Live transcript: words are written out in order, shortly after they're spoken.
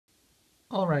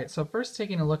Alright, so first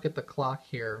taking a look at the clock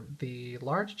here, the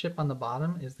large chip on the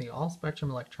bottom is the All Spectrum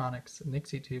Electronics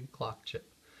Nixie Tube clock chip.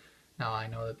 Now I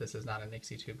know that this is not a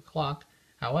Nixie Tube clock,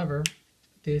 however,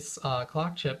 this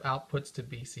clock chip outputs to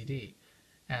BCD.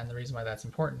 And the reason why that's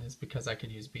important is because I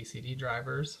could use BCD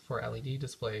drivers for LED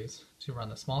displays to run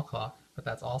the small clock, but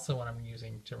that's also what I'm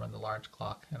using to run the large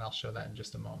clock, and I'll show that in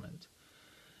just a moment.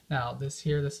 Now this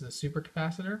is a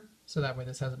supercapacitor, so that way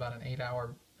this has about an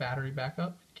 8-hour battery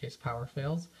backup in case power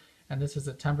fails. And this is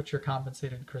a temperature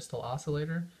compensated crystal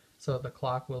oscillator, so the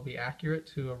clock will be accurate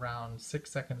to around 6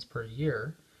 seconds per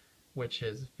year, which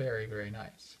is very, very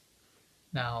nice.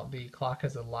 Now the clock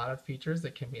has a lot of features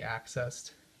that can be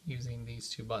accessed using these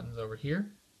two buttons over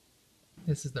here.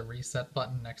 This is the reset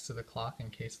button next to the clock in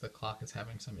case the clock is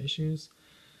having some issues.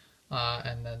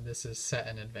 And then this is set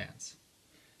in advance.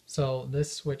 So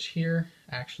this switch here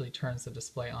actually turns the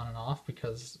display on and off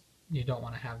because you don't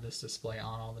want to have this display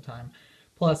on all the time.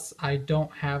 Plus, I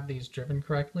don't have these driven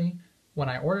correctly. When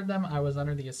I ordered them, I was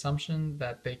under the assumption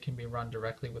that they can be run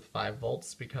directly with 5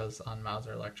 volts because on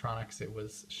Mouser Electronics it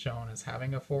was shown as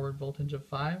having a forward voltage of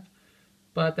 5.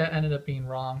 But that ended up being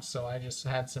wrong, so I just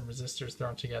had some resistors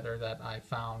thrown together that I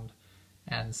found,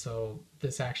 and so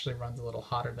this actually runs a little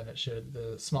hotter than it should.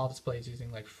 The small display is using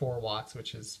like 4 watts,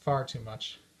 which is far too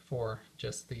much for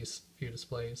just these few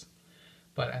displays.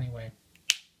 But anyway,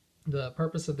 the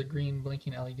purpose of the green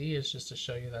blinking LED is just to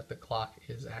show you that the clock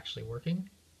is actually working.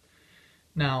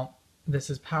 Now, this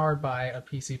is powered by a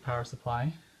PC power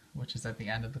supply, which is at the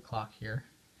end of the clock here.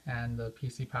 And the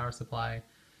PC power supply,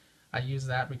 I use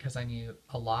that because I need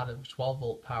a lot of 12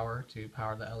 volt power to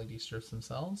power the LED strips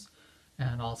themselves.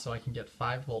 And also I can get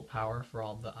 5 volt power for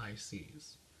all the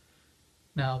ICs.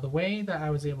 Now, the way that I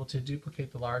was able to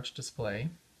duplicate the large display,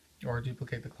 or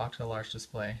duplicate the clock to the large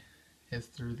display, is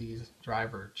through these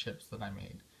driver chips that I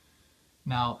made.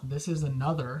 Now, this is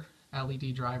another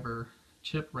LED driver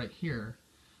chip right here,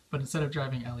 but instead of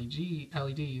driving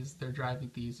LEDs, they're driving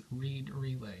these read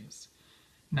relays.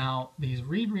 Now, these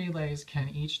read relays can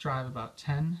each drive about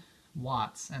 10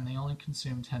 watts, and they only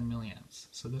consume 10 milliamps.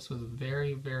 So this was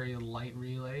very, very light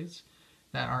relays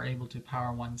that are able to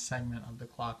power one segment of the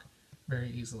clock very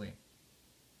easily.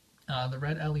 The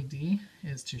red LED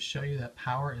is to show you that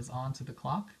power is on to the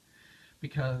clock,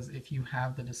 because if you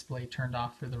have the display turned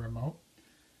off through the remote,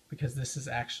 because this is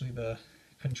actually the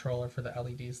controller for the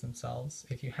LEDs themselves,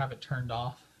 if you have it turned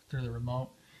off through the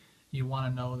remote, you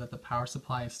want to know that the power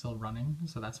supply is still running,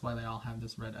 so that's why they all have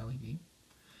this red LED.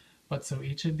 But so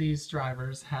each of these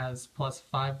drivers has plus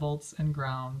 5 volts and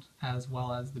ground, as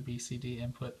well as the BCD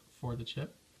input for the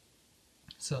chip.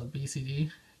 So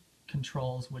BCD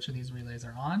controls which of these relays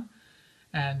are on,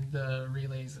 and the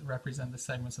relays represent the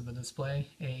segments of the display,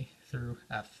 A through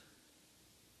F,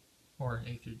 or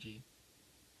A through G.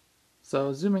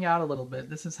 So zooming out a little bit,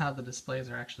 this is how the displays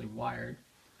are actually wired.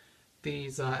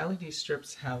 These LED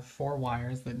strips have 4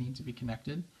 wires that need to be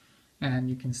connected, and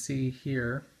you can see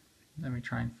here, let me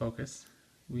try and focus,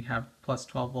 we have plus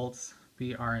 12 volts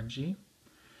B, R, and G.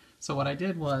 So what I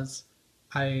did was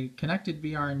I connected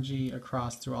B, R, and G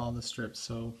across through all the strips.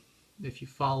 So if you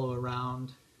follow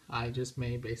around, I just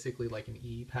made basically like an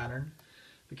E pattern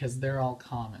because they're all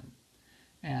common.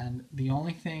 And the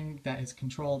only thing that is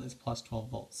controlled is plus 12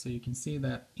 volts. So you can see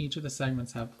that each of the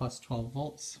segments have plus 12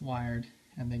 volts wired,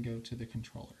 and they go to the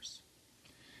controllers.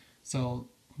 So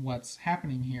what's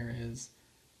happening here is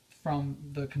from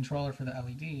the controller for the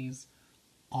LEDs,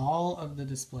 all of the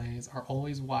displays are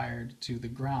always wired to the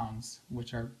grounds,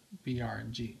 which are B, R,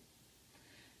 and G.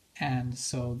 And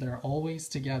so they're always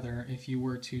together. If you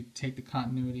were to take the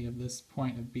continuity of this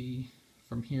point of B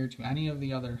from here to any of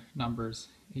the other numbers,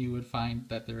 you would find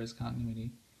that there is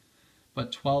continuity.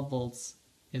 But 12 volts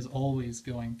is always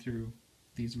going through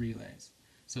these relays.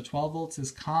 So 12 volts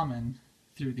is common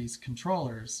through these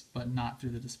controllers, but not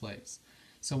through the displays.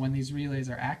 So when these relays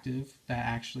are active, that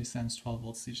actually sends 12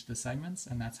 volts to each of the segments,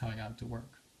 and that's how I got it to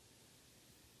work.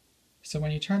 So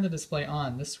when you turn the display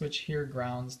on, this switch here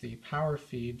grounds the power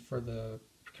feed for the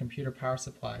computer power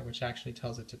supply, which actually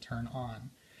tells it to turn on.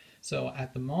 So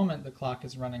at the moment, the clock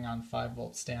is running on 5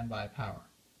 volt standby power.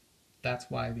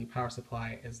 That's why the power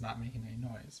supply is not making any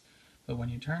noise. But when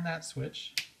you turn that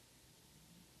switch,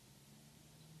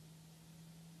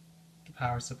 the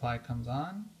power supply comes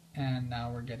on, and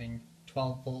now we're getting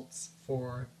 12 volts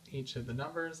for each of the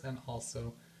numbers and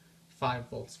also 5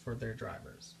 volts for their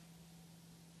drivers.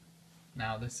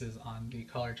 Now this is on the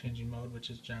color changing mode, which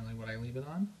is generally what I leave it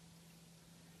on.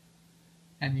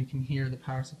 And you can hear the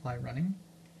power supply running,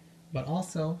 but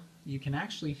also you can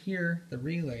actually hear the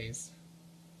relays.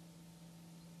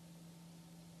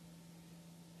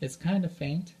 It's kind of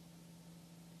faint,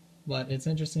 But it's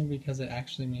interesting because it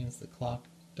actually means the clock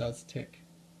does tick.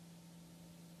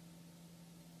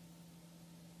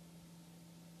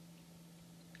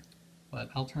 But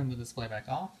I'll turn the display back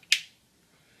off.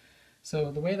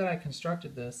 So the way that I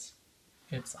constructed this,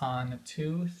 it's on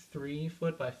 2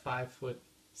 3-foot by 5-foot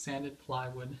sanded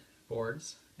plywood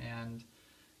boards, and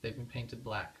they've been painted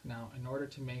black. Now, in order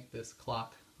to make this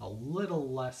clock a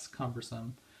little less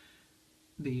cumbersome,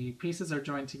 the pieces are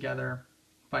joined together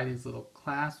by these little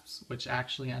clasps, which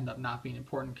actually end up not being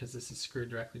important because this is screwed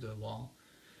directly to the wall.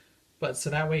 But so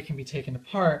that way it can be taken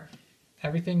apart.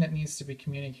 Everything that needs to be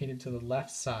communicated to the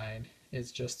left side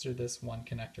is just through this one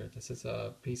connector. This is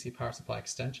a PC power supply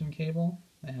extension cable,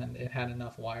 and it had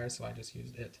enough wires, so I just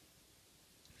used it.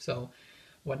 So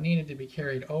what needed to be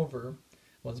carried over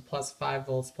was plus 5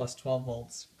 volts, plus 12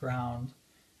 volts, ground,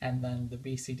 and then the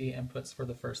BCD inputs for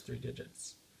the first 3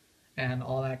 digits. And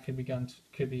all that could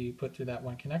be put through that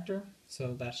one connector,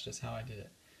 so that's just how I did it.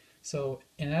 So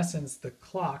in essence, the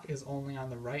clock is only on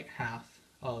the right half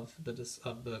of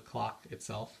the clock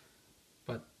itself,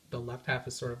 but the left half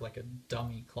is sort of like a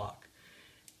dummy clock.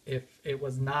 If it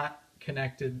was not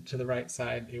connected to the right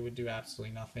side, it would do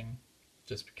absolutely nothing,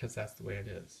 just because that's the way it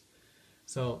is.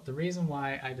 So the reason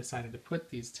why I decided to put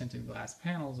these tinted glass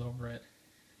panels over it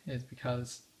is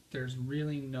because there's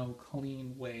really no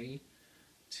clean way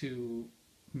to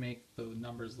make the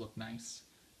numbers look nice.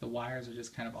 The wires are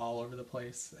just kind of all over the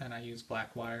place, and I use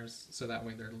black wires so that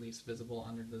way they're least visible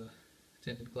under the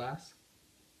tinted glass.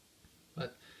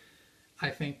 But I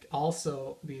think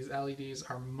also these LEDs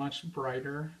are much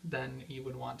brighter than you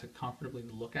would want to comfortably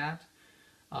look at.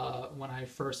 When I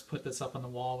first put this up on the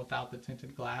wall without the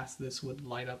tinted glass, this would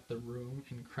light up the room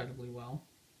incredibly well.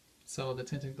 So the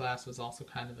tinted glass was also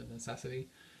kind of a necessity.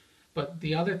 But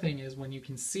the other thing is, when you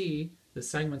can see the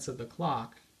segments of the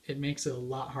clock, it makes it a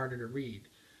lot harder to read,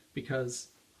 because,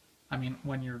 I mean,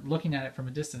 when you're looking at it from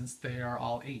a distance, they are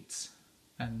all 8s.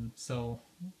 And so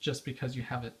just because you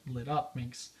have it lit up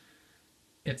makes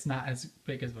it's not as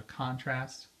big of a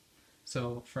contrast.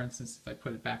 So for instance, if I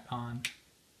put it back on,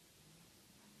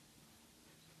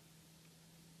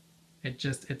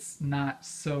 it's not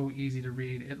so easy to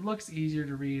read. It looks easier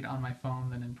to read on my phone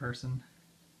than in person,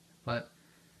 but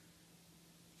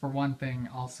for one thing,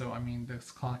 also, I mean, this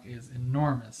clock is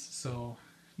enormous, so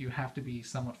you have to be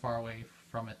somewhat far away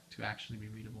from it to actually be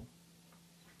readable.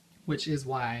 Which is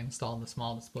why I installed the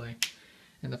small display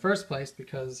in the first place,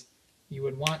 because you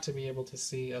would want to be able to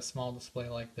see a small display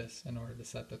like this in order to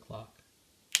set the clock.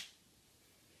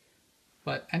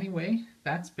 But anyway,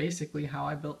 that's basically how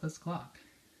I built this clock.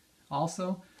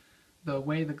 Also, the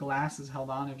way the glass is held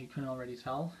on, if you couldn't already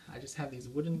tell, I just have these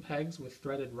wooden pegs with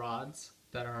threaded rods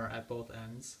that are at both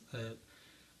ends.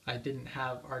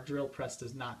 Our drill press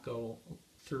does not go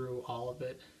through all of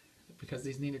it, because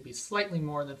these need to be slightly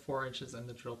more than 4 inches, and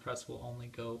the drill press will only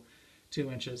go 2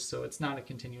 inches, so it's not a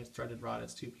continuous threaded rod,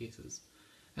 it's 2 pieces.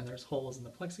 And there's holes in the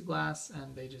plexiglass,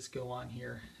 and they just go on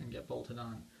here and get bolted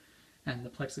on. And the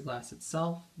plexiglass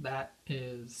itself, that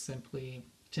is simply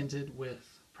tinted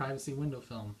with privacy window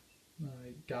film.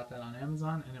 I got that on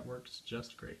Amazon, and it works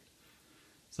just great.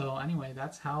 So anyway,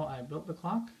 that's how I built the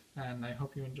clock, and I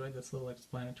hope you enjoyed this little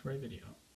explanatory video.